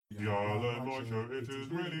The Alan Mike Show, it is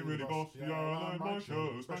really, really boss. The Alan Mike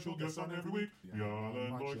Show, special guests on every week. The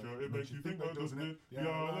Alan Mike Show, it makes you think though, doesn't it? The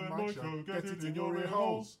Alan Mike Show, get it in your ear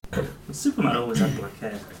holes. Superman always had black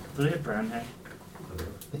hair. Does he have brown hair?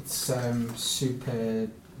 It's super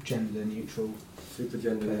gender neutral. Super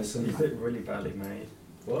gender person. You fit really badly made.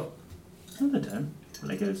 What? No, they don't.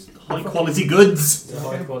 Lego's high quality goods. It's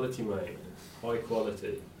high quality, mate. High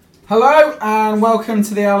quality. Hello and welcome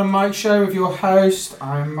to the Alan Mike Show with your host.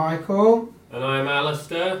 I'm Michael. And I'm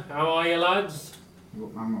Alistair. How are you, lads?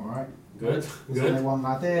 I'm alright. Good. There's only one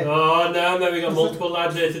lad here. Oh no, we got multiple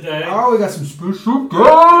lads here today. Oh, we got some special We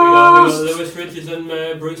got guests! Lewis Richards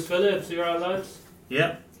and Bruce Phillips. You alright, lads?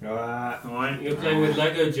 Yep. Alright. You're playing with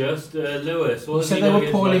Lego, just Lewis. What You said they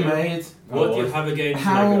were poorly made. What do you have against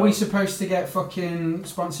How Lego? are we supposed to get fucking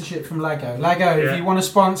sponsorship from Lego? Lego, Yeah. if you want to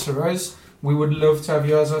sponsor us, we would love to have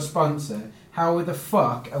you as our sponsor. How the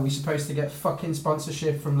fuck are we supposed to get fucking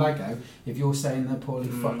sponsorship from Lego if you're saying they're poorly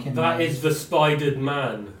fucking That made? is the Spidered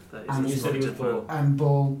Man. That And you said he was poor. And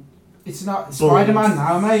Ball. It's not Spider-Man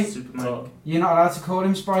now, mate. Superman. Oh. You're not allowed to call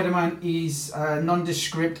him Spider-Man. He's a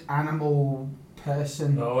nondescript animal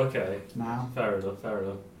person Oh, okay. now. Fair enough.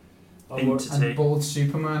 Entity. And bald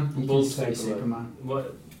Superman. You Bald can say Superman. Superman.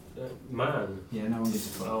 What? Man? Yeah, no one gives a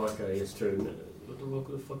fuck. Oh, okay, it's true. What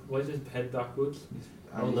the fuck? Why is his head backwards?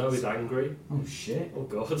 Oh And no, he's angry. Oh shit. Oh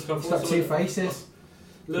god. He's got two faces.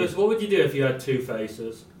 Lewis, what would you do if you had two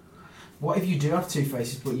faces? What if you do have two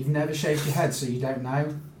faces but you've never shaved your head so you don't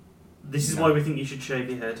know? This is why we think you should shave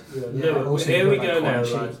your head. Yeah, Lewis, also here you've we got, go like, now,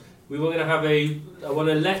 quite lads. We were going to have I want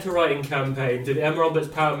a letter writing campaign to the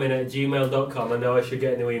mrobertspowerminute@gmail.com. I know I should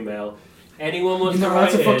get a new email. Anyone wants You're to not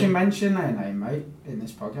allowed write to fucking in? mention their name, mate, in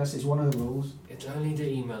this podcast. It's one of the rules. It's only the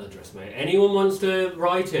email address, mate. Anyone wants to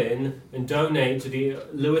write in and donate to the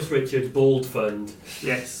Lewis Richards Bald Fund?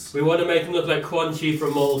 Yes. We want to make him look like Quan Chi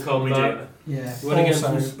from Mortal Kombat. Yeah. We want to get him Also,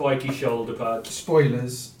 some spiky shoulder pads.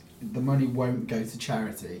 spoilers, the money won't go to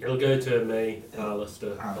charity. It'll go to me,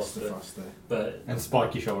 Alistair Alistair Foster. Foster. But And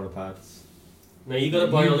spiky shoulder pads. no, you got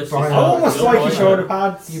to buy all this. buy yourself. all I want my You're buying spiky it. shoulder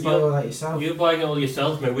pads. You buy all that yourself. You're buying it all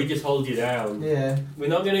yourself, mate. We just hold you down. Yeah. We're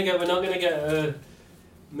not gonna get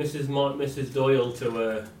Mrs. Doyle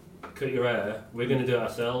to cut your hair. We're gonna do it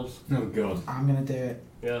ourselves. Oh god. I'm going to do it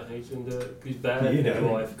Yeah, he's gonna do it. He's better You than his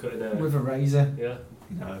know. wife cutting hair. with a razor. Yeah,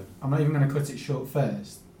 No. I'm not even going to cut it short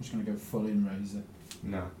first. I'm just going to go full in razor.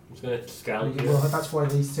 No. he's gonna scalp you. Well, that's why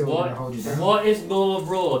these two are going to hold you down. What is more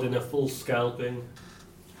raw than a full scalping?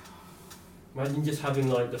 Imagine just having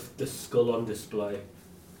like the skull on display.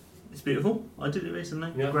 It's beautiful. I did it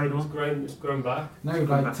recently. Yeah, Great it's one. grown back. No, Come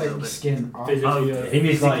like back a take little the bit. skin off. Physically, Oh, yeah. He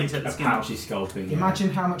needs Physically like take the a skin off. pouchy sculpting. yeah. Imagine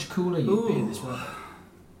how much cooler you'd be in this world.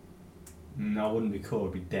 No, I wouldn't be cool.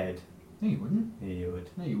 I'd be dead. No, you wouldn't. Yeah, you would.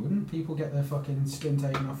 No, you wouldn't. People get their fucking skin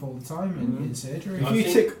taken off all the time in surgery. If I've you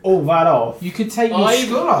seen- took all that off, You could take your I've-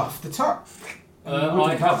 skull off the top. You I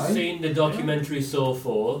wouldn't have die. seen the documentary Saw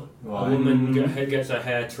 4. Right. A woman gets her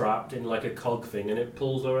hair trapped in like a cog thing and it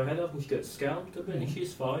pulls her head off and she gets scalped a bit and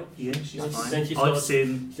she's fine. Yeah, she's Then fine. she I've starts-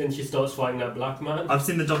 seen Then she starts fighting that black man. I've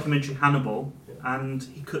seen the documentary Hannibal, and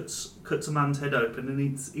he cuts a man's head open and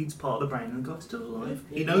eats part of the brain, and the guy's still alive.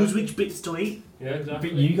 He knows which bits to eat. Yeah, exactly.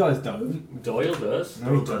 but you guys don't. Doyle does.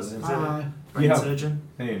 No, he doesn't. Brain Yeah. surgeon.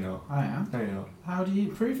 No, you're not. I am. No, you're not. How do you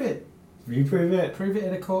prove it? You prove it. Prove it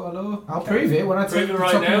in a court of law. I'll prove it when I Prove take it the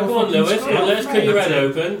right top now. of Go your on, fucking Lewis. skull Yeah, off, let's cut mate. your head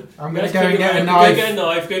open. I'm going Let's to go cut and your get a head- knife. Go get a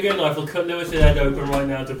knife. Go get a knife. We'll cut Lewis's head open right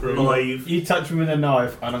now to prove. Live. You touch me with a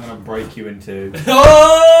knife, and I'm gonna break you in two.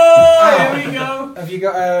 Oh, here we go. Have you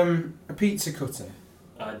got a pizza cutter?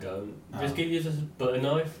 I don't. Oh. Just give you just a butter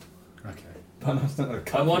knife. Okay. But that's not gonna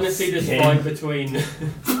cut I want to your see this skin. fight between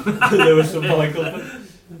Lewis and Michael.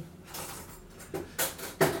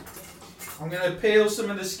 I'm going to peel some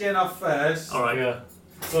of the skin off first. All right. Yeah.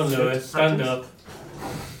 Go on, Lewis. Stand Practice.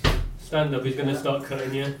 up. Stand up. He's going to start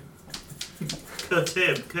cutting you. Cut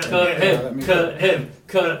him. Cut Cut him. him. Cut him.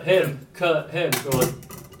 Cut him. Cut him. Go on.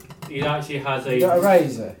 He actually has a. You got a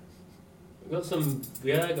razor? Got some.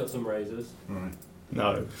 Yeah, I got some razors. Right.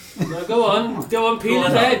 No. No, go on. Go on. Peel Go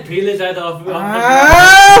his on. head. Peel his head off.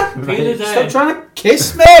 Ah! Peel his Stop head. trying to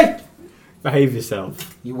kiss me! Behave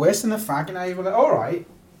yourself. You're worse than a fag now. You're like, all right.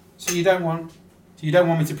 So you don't want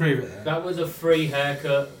me to prove it then? That was a free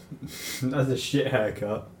haircut. That's a shit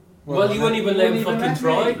haircut. Well, you wouldn't even let him you wouldn't fucking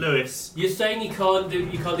let me. try. Lewis. You're saying you can't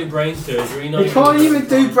do brain surgery. Not You can't even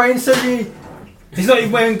do brain surgery. He's not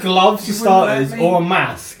even wearing gloves for You wouldn't let starters, me. or a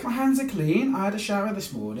mask. My hands are clean. I had a shower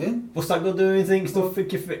this morning. What's that got to do with anything? Still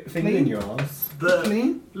stick your finger Clean. in your ass. But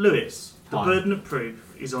Clean. Lewis, the Hi. burden of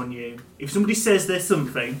proof is on you. If somebody says there's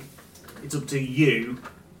something, it's up to you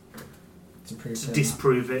to prove To that.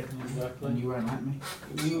 disprove it. Exactly. And you won't like me.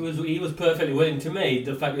 He was perfectly willing. To me,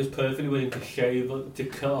 the fact he was perfectly willing to to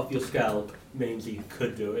cut off your scalp means he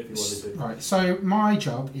could do it if he wanted to. Right, so my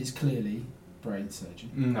job is clearly brain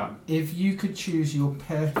surgeon. No. If you could choose your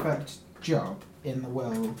perfect job in the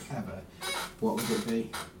world ever, what would it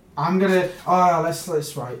be? I'm gonna.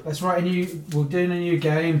 Let's write a new. We're doing a new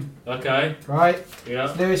game, Okay. right?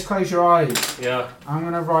 Yeah. Lewis, close your eyes. Yeah. I'm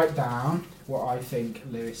gonna write down what I think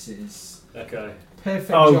Lewis's Okay.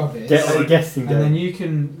 perfect Oh, job is, get a guessing and then game. you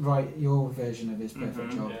can write your version of his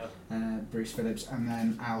perfect Mhm. job. Yeah. Bruce Phillips, and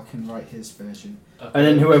then Al can write his version. Okay. And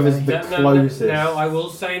then whoever's the closest. Now, I will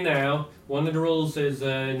say now, one of the rules is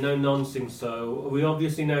no nonsense. So we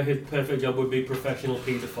obviously know his perfect job would be professional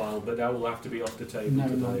paedophile, but that will have to be off the table No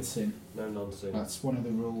tonight. nonsense. No nonsense. That's one of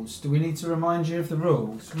the rules. Do we need to remind you of the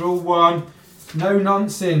rules? Rule 1, no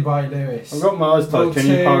nonsense by Lewis. I've got my eyes Rule closed. Can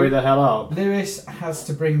you 2, hurry the hell up? Lewis has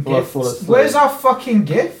to bring Well, I gifts. fall asleep. Where's our fucking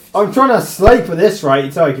gift? I'm trying to sleep at this rate.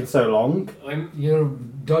 It's taking so long. You're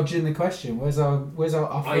dodging the question. Where's our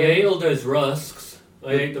offer? I ate all those rusks.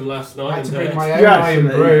 I ate them last I night. had to and bring my own You iron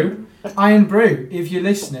actually- brew. Iron brew. If you're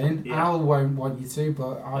listening, Yeah. Al won't want you to,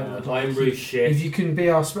 but I would. Iron like Brew you. shit. If you can be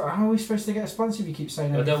our. How are we supposed to get a sponsor if you keep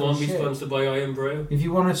saying I don't everything want to be shit? sponsored by Iron Brew. If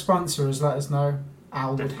you want to sponsor us, let us know.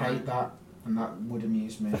 Al would Definitely. hate that, and that would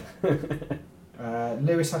amuse me.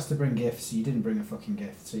 Lewis has to bring gifts. You didn't bring a fucking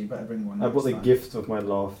gift, so you better bring one. I brought the next time. gift of my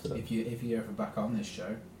laughter. If you ever back on this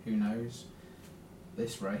show, who knows?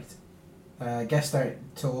 This rate. Guests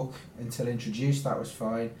don't talk until introduced. That was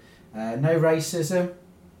fine. No racism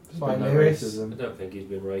by No Lewis. I racism. don't think he's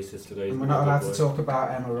been racist today. And we're not allowed to talk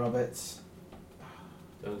about Emma Roberts.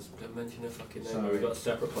 Don't mention her fucking name. Sorry. We've got a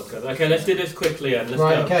separate podcast. Okay, let's do this quickly, and let's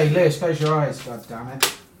Right, go. okay, Lewis, close your eyes. God damn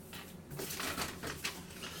it.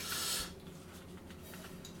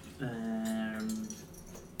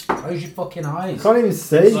 Close your fucking I eyes. can't even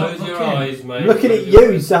see. Stop Close your looking. eyes, mate. I'm looking at Close your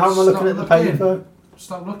you, eyes. so how am I looking Stop at the looking. paper?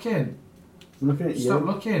 Stop looking. I'm looking at you. Stop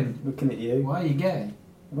looking. Looking at you. Why are you gay?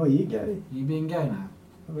 Oh, you gay? You being gay now?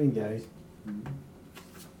 I'm being gay. Can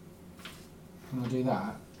I do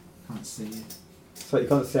that? Can't see you. So you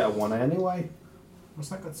can't see out of one eye anyway. What's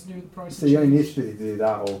that got to do with the price So of you only cheese? need to do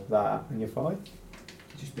that or that, and you're fine.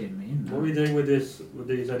 Just being mean. What are we doing with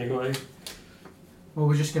these anyway? Well,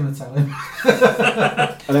 we're just going to tell him. And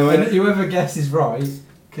then And when it whoever guesses right,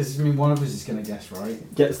 because I mean, one of us is going to guess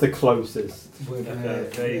right. gets the closest. We're gonna, Okay,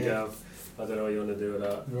 there you yeah. go. I don't know what you want to do with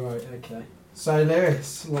that. Right, okay. So,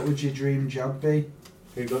 Lewis, what would your dream job be?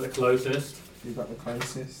 Who got the closest? You got the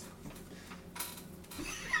closest.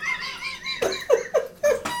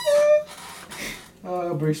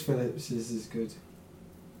 Oh, Bruce Phillips is good.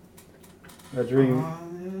 A dream.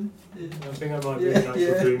 Yeah. I think I might be an actual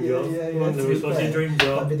dream job. yeah, Come on, to Lewis, be what's your fair, dream That'd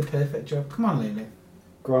job? be the perfect job. Come on, Lily.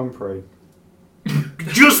 Grand Prix.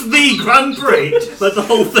 Just the Grand Prix? Like the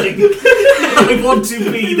whole thing? I want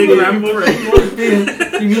to be the Grand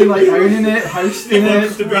Prix. You mean like owning it, hosting He it,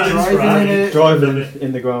 wants to be driving right. in it? Driving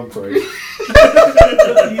in the Grand Prix. You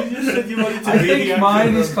just said you wanted to I be the think actual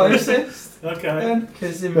mine is Grand Prix. closest. Okay.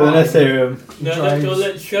 Because in But then mine, let's hear him. No, drives-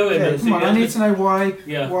 let's show him. Yeah, and come see on, I how need this- to know why.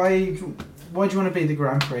 Yeah. Why do you want to be the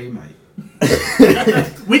Grand Prix, mate?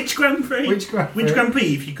 Which Grand Prix? Which Grand Prix? Which Grand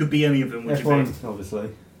Prix? If you could be any of them, would you F1, be? obviously.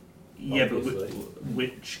 Yeah, but Obviously.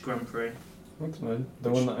 which Grand Prix? I don't know. The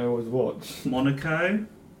one that I always watch. Monaco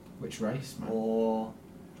Which race, man? or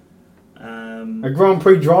A Grand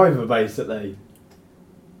Prix driver, basically.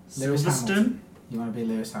 Lewis Silverstone? You want to be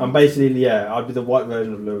Lewis I'm Hamilton? basically, yeah, I'd be the white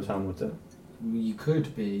version of Lewis Hamilton. You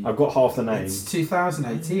could be. I've got half the name. It's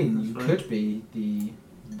 2018. You Right. could be the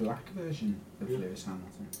black version of Yeah. Lewis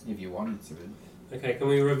Hamilton if you wanted to be. Okay, can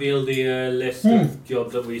we reveal the list Hmm. of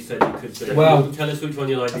jobs that we said you could do? Well, tell us which one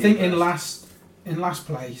you like. I think the in best. last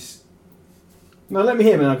place. No, let me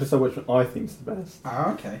hear, man. I can say which one I think's the best.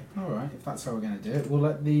 Ah, okay, all right. If that's how we're going to do it, we'll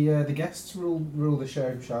let the guests rule the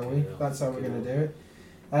show, shall we? Yeah, That's how we're okay. going to do it.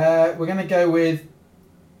 We're going to go with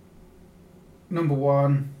number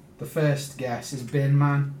one. The first guess is Bin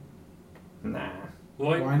Man. Nah.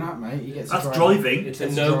 Why not, mate? You get to That's drive, driving. It's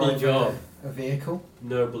get a to noble drive job. A vehicle,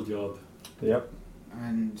 Noble job. Yep.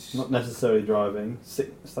 and Not necessarily driving.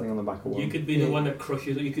 Standing on the back of one. You could be the Yeah. one that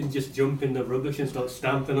crushes it. You could just jump in the rubbish and start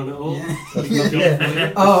stamping on it all. yeah. It's not Yeah. job for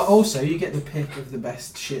you. Oh, also you get the pick of the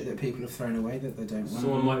best shit that people have thrown away that they don't want.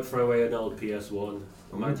 Someone might throw away an old PS1.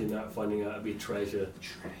 Imagine that, finding out it'd be treasure.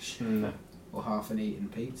 Trash. No. Or half an eaten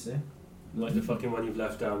pizza. Like the fucking one you've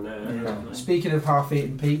left down there. Yeah. Speaking of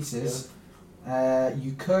half-eaten pizzas,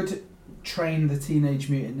 you could train the Teenage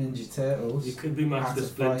Mutant Ninja Turtles. You could be Master As a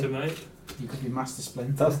Splinter, fight. mate. You could be Master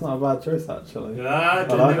Splinter. That's not a bad choice, actually. Ah, I like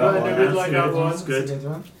that one. I did like that one. That's good. That's a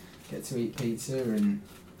good one. get to eat pizza and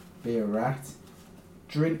be a rat.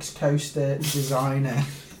 Drinks coaster designer,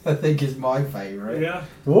 I think is my favourite. Yeah.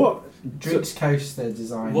 What? Drinks coaster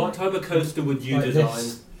designer. What type of coaster would you Like design?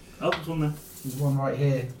 this. Oh, there's one there. There's one right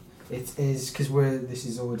here. It is, because this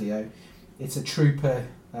is audio, it's a Trooper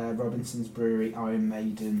Robinson's Brewery Iron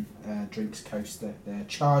Maiden drinks coaster. They're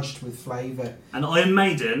charged with flavour. And Iron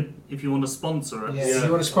Maiden, if you want to sponsor us, Yeah, if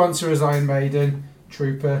you want to sponsor us, Iron Maiden,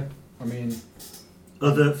 Trooper, I mean,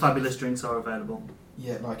 other fabulous drinks are available.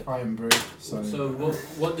 yeah, like Iron Brew. So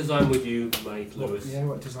what design would you make, Lewis? yeah,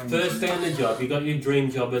 what design? First day on the job, you got your dream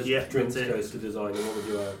job as Yeah, drinks that's it. coaster designer. What would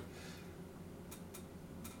you have?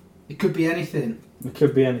 It could be anything. It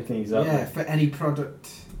could be anything, exactly. Yeah, for any product.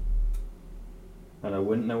 And I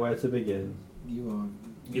wouldn't know where to begin. You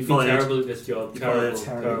are You'd be fired. terrible at this job. You're Terrible,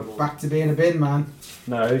 fired. terrible. back to being a bin man.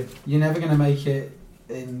 No. You're never going to make it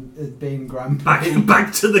in being Grand Prix.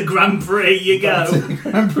 Back to the Grand Prix you Back go. to the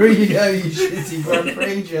Grand Prix you go, you shitty Grand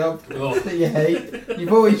Prix job Oh, that you hate.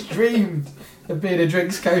 You've always dreamed of being a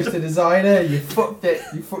drinks coaster designer. You fucked it.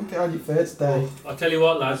 You fucked it on your first day. I'll tell you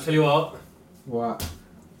what, lads. Tell you what. What?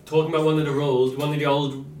 Talking about one of the rules. One of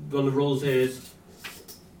the rules is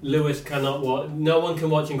Lewis cannot watch. No one can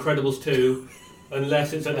watch Incredibles 2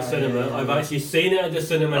 unless it's at the Oh, cinema. yeah, yeah, I've yeah. actually seen it at the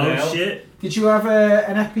cinema now. Oh shit. Did you have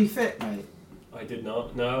an Epi Fit, mate? I did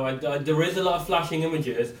not. No, I, there is a lot of flashing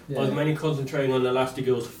images. I was Yeah. mainly concentrating on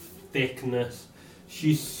Elastigirl's thickness.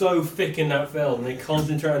 She's so thick in that film. They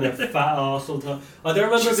concentrate on her fat arse all the time. I don't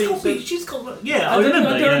remember being so. She's got. Yeah, I I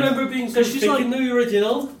remember. don't remember being so She's thick like- in the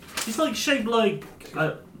original. She's like shaped like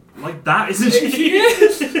that, isn't she? She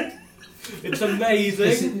is. It's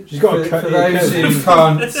amazing. She's got a for cut- those who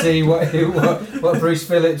can't see what Bruce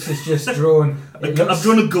Phillips has just drawn. It I've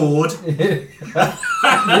drawn a gourd.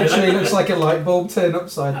 literally looks like a light bulb turned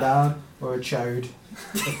upside down, or a chode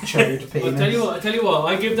penis. I tell you what.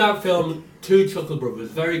 I give that film 2 Chuckle Brothers.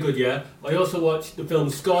 Very good, yeah. I also watched the film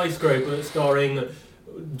Skyscraper, starring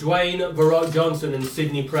Dwayne The Rock Johnson and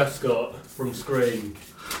Sidney Prescott from Scream.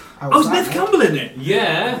 How Oh, was is that, Nev mate? Campbell in it?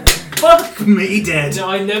 Yeah. Fuck me dead.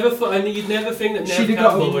 No, you'd never think that Nev She'd have got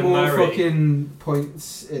Campbell would more marry. fucking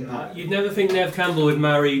points in that. You'd never think Nev Campbell would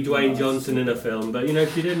marry Dwayne Johnson in a film, but you know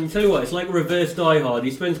she didn't. Tell you what, it's like reverse Die Hard.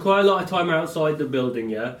 He spends quite a lot of time outside the building,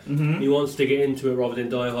 yeah. Mm-hmm. He wants to get into it rather than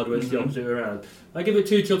Die Hard, where it's the opposite way around. I give it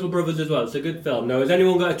 2 Chuckle Brothers as well. It's a good film. Now, has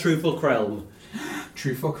anyone got a truthful krelm?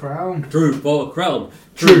 True for crown. Truthful krelm.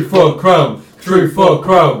 Truthful Chrome! Truthful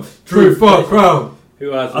Chrome! Truthful Chrome!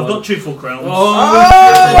 Who has I've one? got truthful crowns.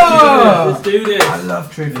 Oh! Let's do this. I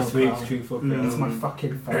love True for This week's crown. Truthful Mm. Chrome. It's my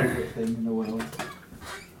fucking favourite thing in the world.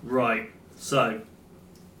 Right. So,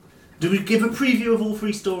 do we give a preview of all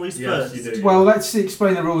 3 stories Yes, first? you do. Well, let's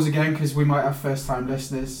explain the rules again because we might have first-time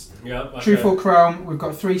listeners. Yeah. Okay. Truth or crown. We've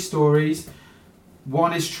got 3 stories.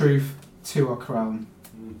 1 is truth. 2 are crown.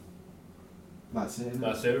 Mm. That's it. Isn't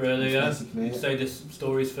That's it, really. That's Yeah. basically You it. say the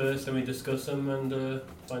stories first, then we discuss them and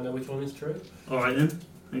find out which one is true. Alright then.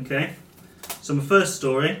 Okay. So my first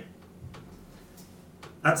story.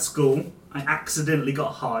 At school, I accidentally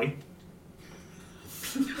got high.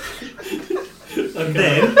 Okay.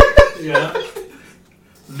 Then, Yeah.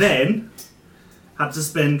 had to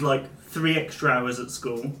spend like 3 extra hours at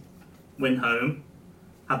school. Went home,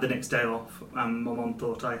 had the next day off, and my mum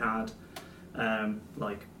thought I had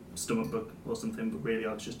like stomach bug or something, but really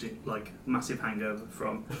I was just in like massive hangover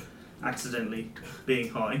from accidentally being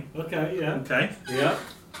high. Okay. Yeah. Okay. Yeah.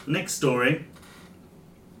 Next story.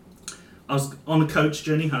 I was on a coach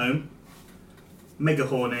journey home, mega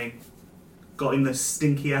horny, got in the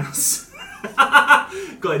stinky ass,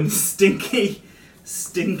 got in the stinky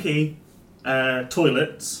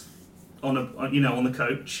toilets on the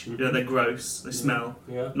coach. You know, they're gross, they smell.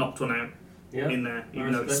 Yeah. Knocked one out Yeah. in there, I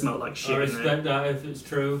even though it respect- smelled like I shit in there. respect that if it's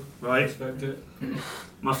true. I Right. respect it.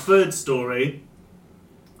 My third story.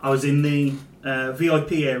 I was in the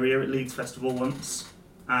VIP area at Leeds Festival once,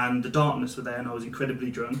 and the Darkness were there, and I was incredibly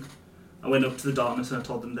drunk. I went up to the Darkness and I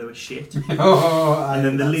told them they were shit. Oh, And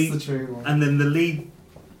then the that's lead- the true one. And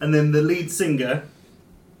then the lead singer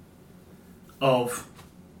of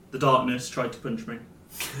the Darkness tried to punch me,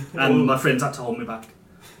 and my friends had to hold me back.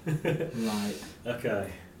 Right.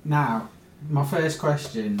 Okay. Now, my first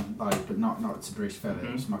question, but not to Bruce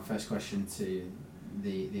Phillips, Mhm. my first question to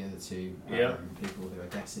the other 2 Yeah. people who are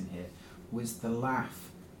guessing here, was the laugh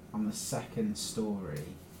on the second story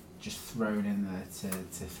just thrown in there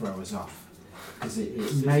to throw us off? Because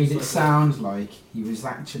it made it sound like he was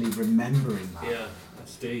actually remembering that. Yeah.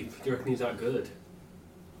 That's deep. Do you reckon he's that good?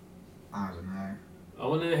 I don't know. I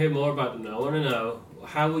want to hear more about them now. I want to know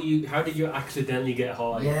how did you accidentally get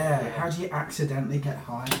high? Yeah, how do you accidentally get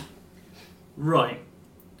high? Right.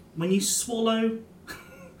 when you swallow,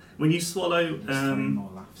 when you swallow, There's 3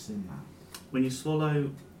 more laughs in that. when you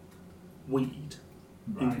swallow weed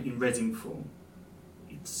Right. in resin form,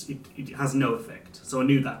 it has no effect. So I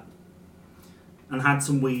knew that, and had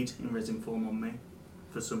some weed in resin form on me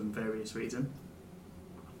for some various reason.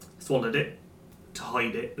 Swallowed it to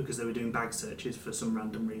hide it because they were doing bag searches for some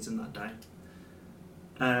random reason that day.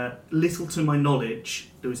 Little to my knowledge,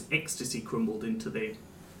 there was ecstasy crumbled into the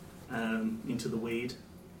weed.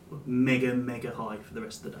 Mega high for the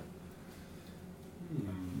rest of the day.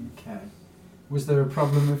 Okay. Was there a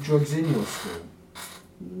problem with drugs in your school?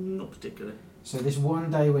 Not particularly. So this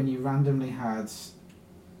one day when you randomly had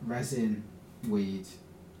resin weed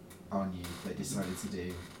on you, they decided to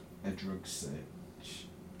do a drug search.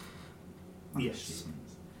 on Yes.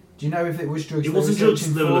 students. Do you know if it was drugs? It they were wasn't drugs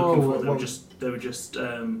searching they were looking or for. what- They were just.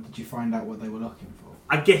 Did you find out what they were looking for?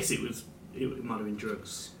 I guess it was. It might have been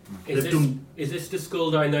drugs. Is They've this, done- is this the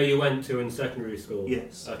school that I know you went to in secondary school?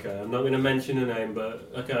 Yes. Okay, I'm not going to mention the name,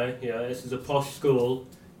 but okay, yeah, this is a posh school,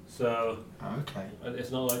 so Oh, okay.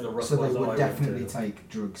 it's not like the rough So they ones that I would went definitely to. take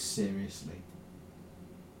drugs seriously.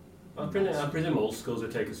 I presume all schools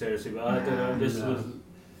would take it seriously, but I don't know. This No. was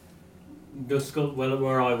the school. Well,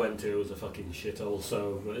 where I went to was a fucking shithole.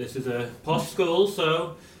 So, but this is a posh school,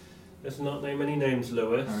 so let's not name any names,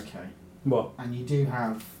 Lewis. Okay. What? And you do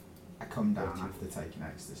have a come down after taking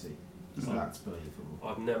ecstasy, so Right. that's believable.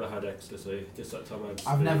 I've never had ecstasy. Just that time I had.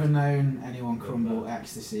 I've speed. never known anyone Not crumble bad.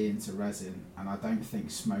 ecstasy into resin, and I don't think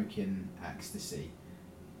smoking ecstasy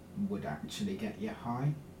would actually get you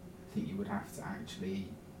high. I think you would have to actually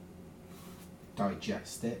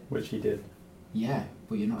digest it. Which he did. Yeah,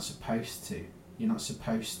 but you're not supposed to. You're not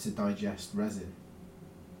supposed to digest resin.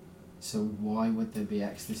 So why would there be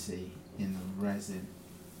ecstasy in the resin?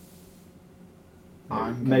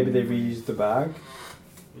 Maybe they going reused the bag.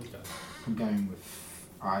 Okay. I'm going with.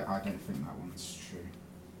 I don't think that one's true.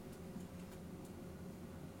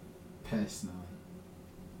 Personally.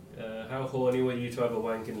 How horny were you to have a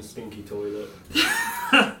wank in a stinky toilet?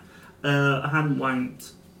 I hadn't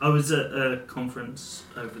wanked. I was at a conference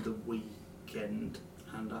over the weekend,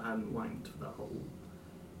 and I hadn't wanked for that whole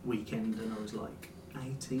weekend, and I was like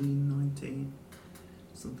 18, 19,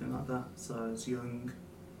 something like that. So I was young,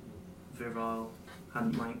 virile,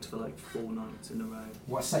 hadn't wanked for like 4 nights in a row.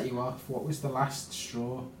 What set you off? What was the last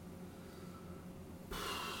straw?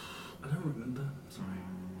 I don't remember. Sorry.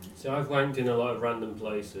 See, I've wanked in a lot of random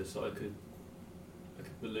places, so I could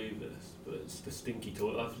believe this, but it's the stinky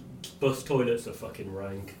toilet. Bus toilets are fucking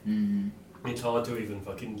rank. Mm. It's hard to even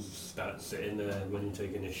fucking start sitting there when you're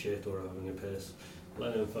taking a shit or having a piss.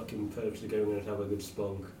 Let them fucking purposely go in there and have a good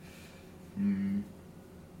spunk. Mm.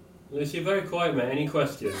 Lucy, you're very quiet, mate. Any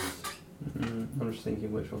questions? I'm just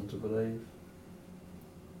thinking which one to believe.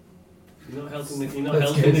 You're not helping the, you're not That's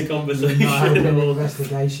helping good. the conversation. You're not helping the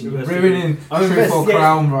investigation. You're ruining Truth or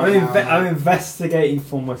Krelm right now. I'm investigating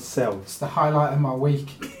for myself. It's the highlight of my week.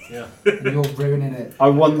 Yeah. And you're ruining it. I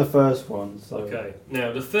won the first one, so. Okay.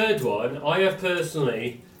 Now, the third one, I have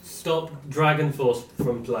personally stopped Dragon Force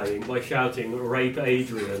from playing by shouting "Rape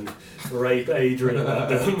Adrian, Rape Adrian" at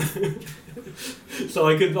them. So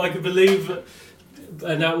I could believe,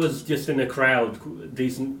 and that was just in a crowd,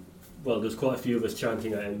 decent. Well, there's quite a few of us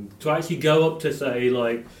chanting at him. To actually go up to say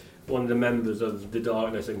like one of the members of the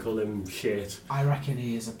Darkness and call him shit. I reckon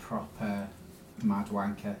he is a proper mad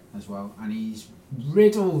wanker as well, and he's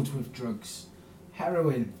riddled with drugs,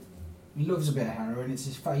 heroin. He loves a bit of heroin; it's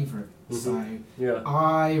his favourite. So Yeah.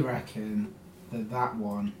 I reckon that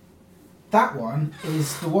one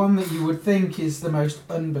is the one that you would think is the most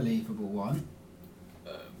unbelievable one.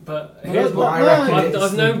 But No, here's but what I reckon I've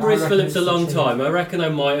it's known the- Bruce I reckon Phillips it's a the long truth. time. I reckon I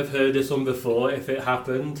might have heard this one before if it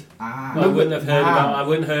happened. Ah, But I wouldn't have heard now, I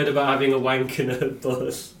wouldn't heard about having a wank in a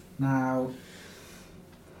bus. Now,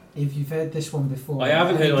 if you've heard this one before, I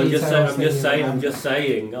haven't heard. any I'm just saying. details that you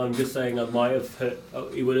remember? I'm just saying. I might have heard.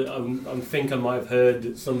 I think I might have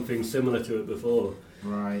heard something similar to it before,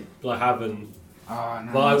 Right. but I haven't. Oh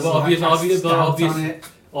no. But I- see, well, that obvious- casts obvious- but doubt obvious- on it.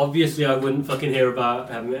 Obviously, I wouldn't fucking hear about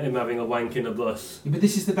him having a wank in a bus. Yeah, but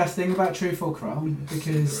this is the best thing about Truth or Krelm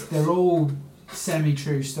because they're all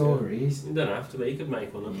semi-true stories. You don't have to be. You could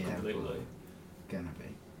make one up Yeah, completely. Gonna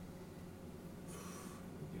be.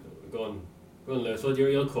 Go on, Lewis.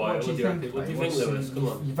 You're quiet. What do you think? What do you mate? think, What's- Lewis? Come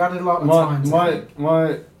on. You've had a lot of time. to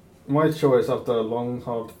think. My choice after a long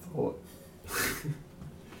hard thought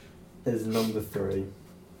is number 3.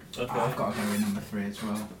 Okay. I've got to go in number 3 as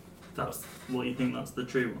well. That's what you think. That's the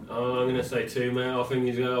true one. Oh, I'm gonna say 2, mate. I think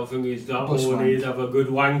he's that Bus horny wank. to have a good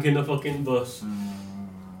wank in the fucking bus.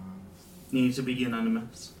 You need to be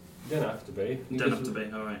unanimous. You don't have to be. You don't have to be,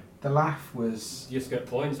 alright. The laugh was. You just get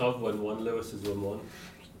points. I've won one. Lewis has won one.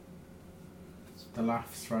 The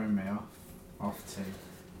laugh's thrown me off two.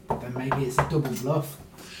 Then maybe it's a double bluff.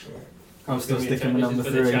 I'm still It's gonna be sticking with number for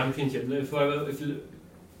the 3. championship.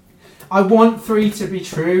 I want 3 to be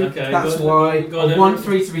true. Okay, That's go why on I want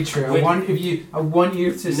 3 to be true. Wait. I want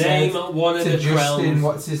you to say name one of to the Justin, krelms.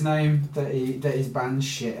 what's his name, that his band's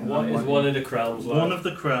shit. And What I is want one him- of the krelms like? One of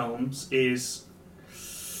the krelms is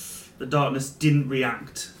the darkness didn't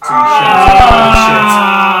react to me shouting.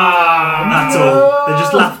 That's all. They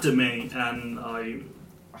just laughed at me, and I,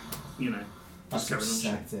 That's just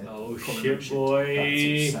carried on. upsetting. Oh Colin shit, shit.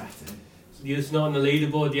 boy! That's upsetting. You're just not on the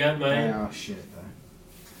leaderboard yet, They mate. are shit though.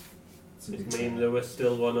 It's a It's big me and thing. Lewis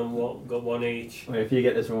still won and got one each. Well, if you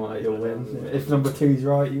get this right, you'll win. If number 2's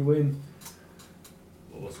right, you win.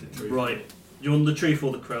 What's the truth? Right. Do you want the truth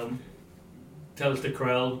or the krelm? Tell us the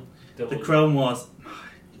krelm. The krelm was,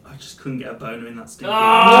 I just couldn't get a boner in that stinky. Oh,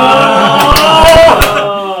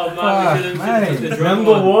 man, we should have Mate. took the drug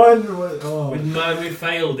Number one. 1. Oh. Man, we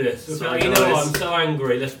failed this. Sorry, You know what? guys. I'm so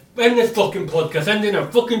angry. Let's end this fucking podcast. End it now.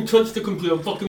 Fucking touch the computer. Fucking